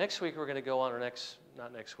 Now, next week we're going to go on, or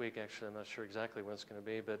not next week actually, I'm not sure exactly when it's going to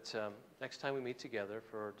be, but next time we meet together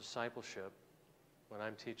for discipleship, when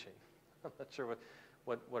I'm teaching, I'm not sure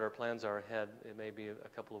what our plans are ahead, it may be a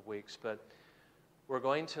couple of weeks, but we're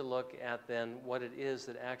going to look at then what it is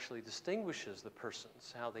that actually distinguishes the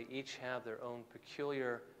persons, how they each have their own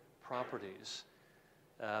peculiar properties.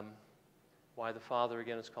 Why the Father,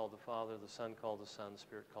 again, is called the Father, the Son called the Son, the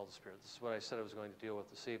Spirit called the Spirit. This is what I said I was going to deal with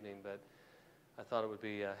this evening, but I thought it would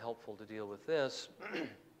be helpful to deal with this.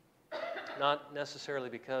 Not necessarily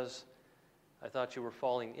because I thought you were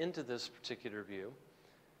falling into this particular view,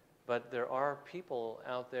 but there are people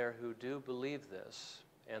out there who do believe this,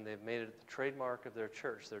 and they've made it the trademark of their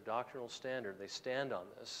church, their doctrinal standard. They stand on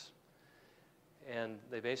this, and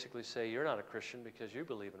they basically say, you're not a Christian because you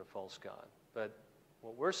believe in a false God. But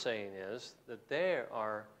what we're saying is that there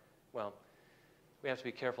are, well, we have to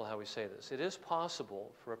be careful how we say this. It is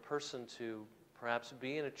possible for a person to perhaps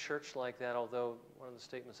be in a church like that, although one of the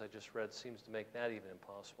statements I just read seems to make that even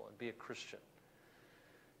impossible, and be a Christian.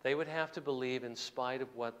 They would have to believe in spite of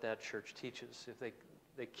what that church teaches. If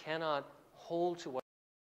they cannot hold to what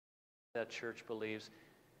that church believes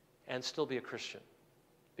and still be a Christian,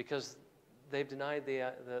 because they've denied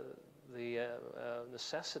the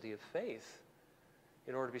necessity of faith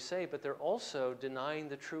in order to be saved, but they're also denying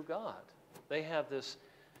the true God. They have this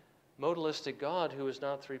modalistic God who is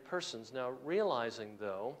not three persons. Now, realizing,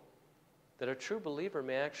 though, that a true believer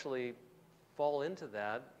may actually fall into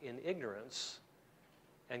that in ignorance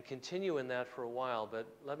and continue in that for a while, but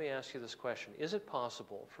let me ask you this question. Is it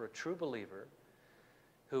possible for a true believer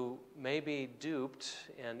who may be duped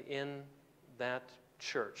and in that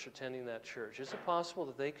church, attending that church, is it possible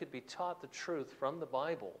that they could be taught the truth from the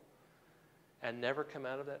Bible and never come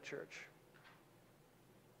out of that church?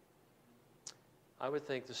 I would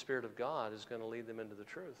think the Spirit of God is going to lead them into the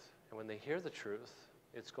truth. And when they hear the truth,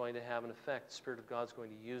 it's going to have an effect. The Spirit of God is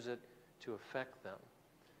going to use it to affect them.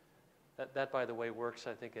 That, by the way, works,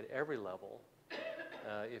 I think, at every level.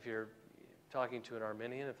 If you're talking to an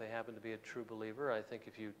Arminian, if they happen to be a true believer, I think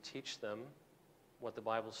if you teach them what the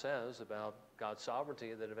Bible says about God's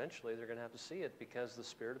sovereignty, that eventually they're going to have to see it because the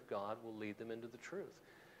Spirit of God will lead them into the truth.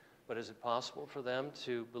 But is it possible for them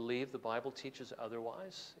to believe the Bible teaches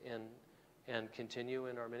otherwise and continue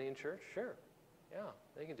in Arminian church? Sure. Yeah,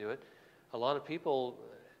 they can do it. A lot of people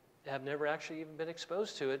have never actually even been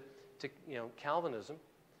exposed to it, to Calvinism.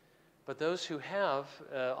 But those who have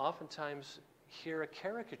oftentimes hear a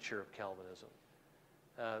caricature of Calvinism,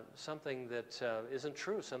 something that isn't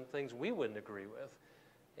true, some things we wouldn't agree with.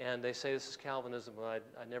 And they say this is Calvinism, but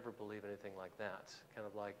I never believe anything like that. Kind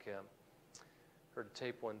of like, heard a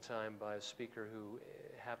tape one time by a speaker who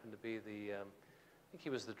happened to be I think he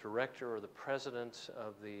was the director or the president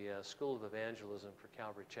of the School of Evangelism for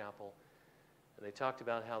Calvary Chapel. And they talked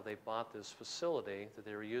about how they bought this facility that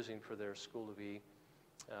they were using for their School of E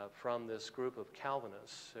from this group of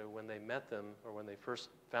Calvinists. So when they met them, or when they first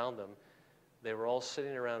found them, they were all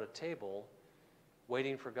sitting around a table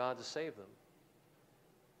waiting for God to save them,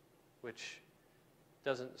 which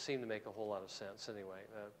doesn't seem to make a whole lot of sense anyway.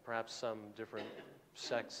 Perhaps some different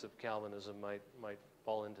sects of Calvinism might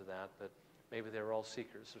fall into that, but maybe they were all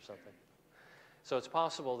seekers or something. So it's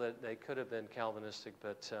possible that they could have been Calvinistic,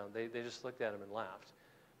 but they just looked at them and laughed.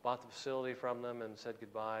 Bought the facility from them and said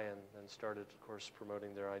goodbye, and started, of course,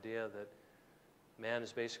 promoting their idea that man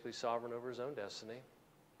is basically sovereign over his own destiny.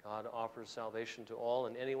 God offers salvation to all,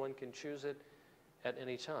 and anyone can choose it at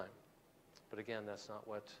any time. But again, that's not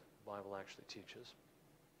what the Bible actually teaches.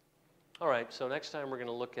 All right, so next time we're going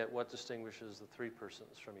to look at what distinguishes the three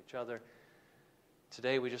persons from each other.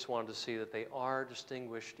 Today we just wanted to see that they are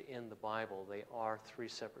distinguished in the Bible. They are three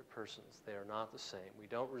separate persons. They are not the same. We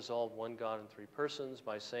don't resolve one God in three persons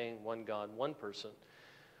by saying one God, one person,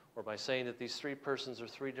 or by saying that these three persons are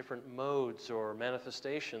three different modes or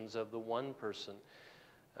manifestations of the one person.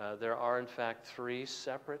 There are, in fact, three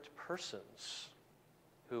separate persons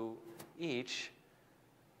who each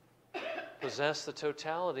possess the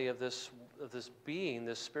totality of this being,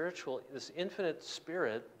 this spiritual, this infinite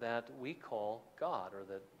spirit that we call God, or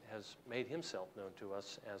that has made himself known to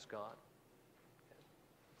us as God.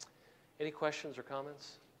 Any questions or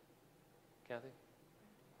comments? Kathy?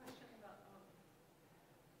 Question about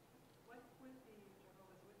what would the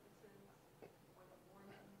Jehovah's Witnesses or the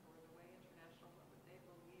Mormons or the Way International, what would they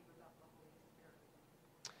believe about the Holy Spirit?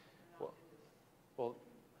 Well,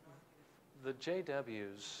 the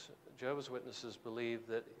JWs, Jehovah's Witnesses, believe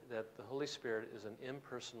that the Holy Spirit is an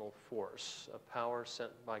impersonal force, a power sent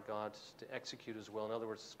by God to execute his will. In other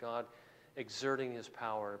words, it's God exerting his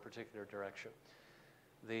power in a particular direction.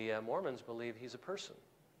 The Mormons believe he's a person,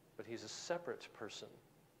 but he's a separate person.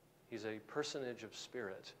 He's a personage of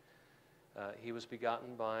spirit. He was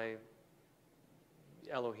begotten by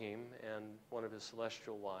Elohim and one of his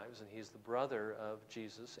celestial wives, and he's the brother of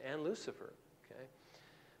Jesus and Lucifer. Okay?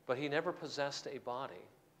 But he never possessed a body,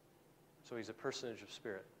 so he's a personage of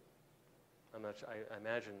spirit. I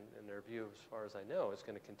imagine, in their view, as far as I know, it's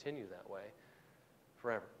going to continue that way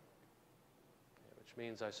forever. Which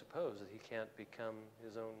means, I suppose, that he can't become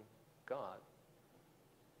his own God,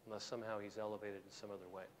 unless somehow he's elevated in some other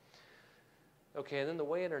way. Okay, and then the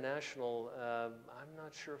Way International, I'm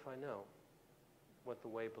not sure if I know what the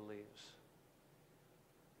Way believes.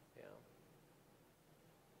 Yeah.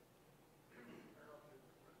 I don't know if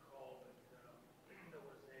you recall, but there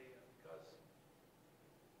was because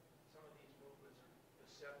some of these movements are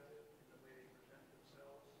deceptive in the way they present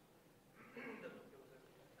themselves, there was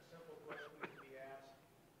a simple question that could be asked: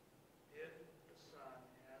 did the Son,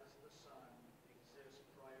 as the Son, exist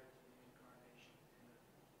prior to the incarnation? And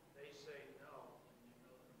if they say no, then you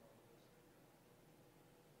know they're modalistic.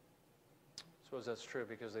 I suppose that's true,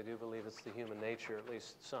 because they do believe it's the human nature, at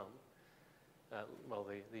least some. Well,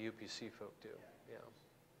 the UPC folk do, yeah.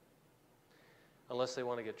 Unless they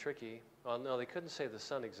want to get tricky. Well, no, they couldn't say the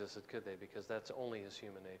Son existed, could they? Because that's only his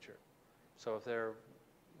human nature. So if they're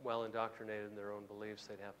well indoctrinated in their own beliefs,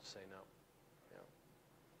 they'd have to say no. Yeah.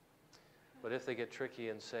 But if they get tricky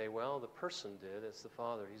and say, well, the person did, it's the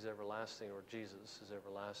Father, he's everlasting, or Jesus is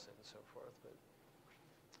everlasting, and so forth. But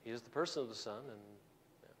he is the person of the Son, and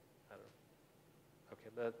yeah, I don't know.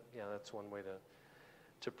 Okay, but yeah, that's one way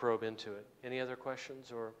to probe into it. Any other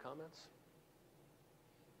questions or comments?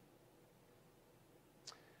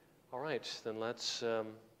 All right, then let's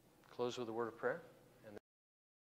close with a word of prayer.